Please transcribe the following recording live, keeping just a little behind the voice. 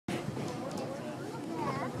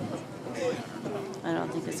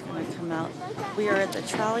don't think it's going to come out. We are at the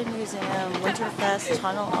Trolley Museum Winterfest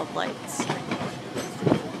Tunnel of Lights.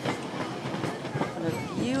 What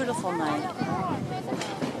a beautiful night.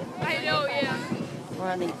 I know, yeah.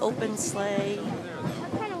 We're on the open sleigh.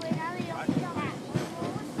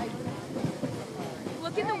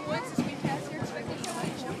 Look in the woods as we pass here, expecting somebody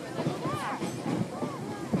to jump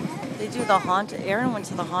in. They do the haunted. Erin went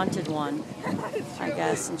to the haunted one, I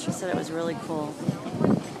guess, and she said it was really cool.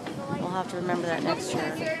 We'll have to remember that next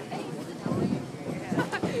year.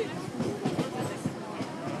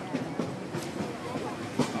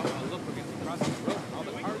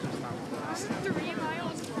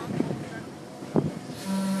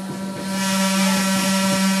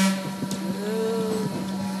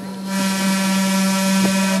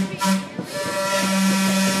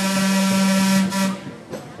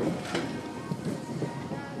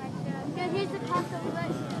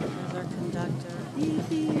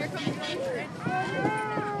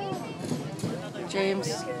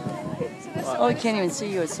 James. Oh, I can't even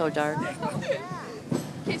see you. It's so dark. In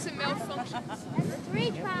case it malfunctions.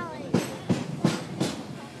 3 trolleys.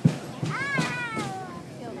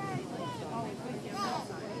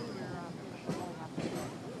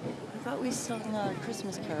 I thought we sung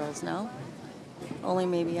Christmas carols, no? Only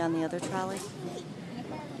maybe on the other trolley?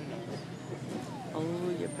 Oh,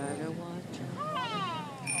 you better watch out.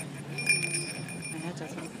 I had to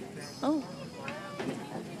think. Oh.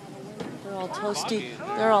 They're all toasty.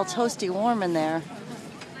 They're all toasty warm in there.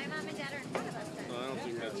 My mom and dad are in front of us.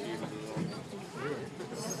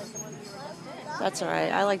 That's all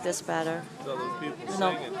right. I like this better.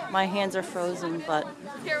 No, my hands are frozen, but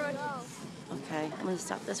okay. I'm gonna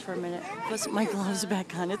stop this for a minute. Put my gloves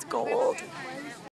back on. It's cold.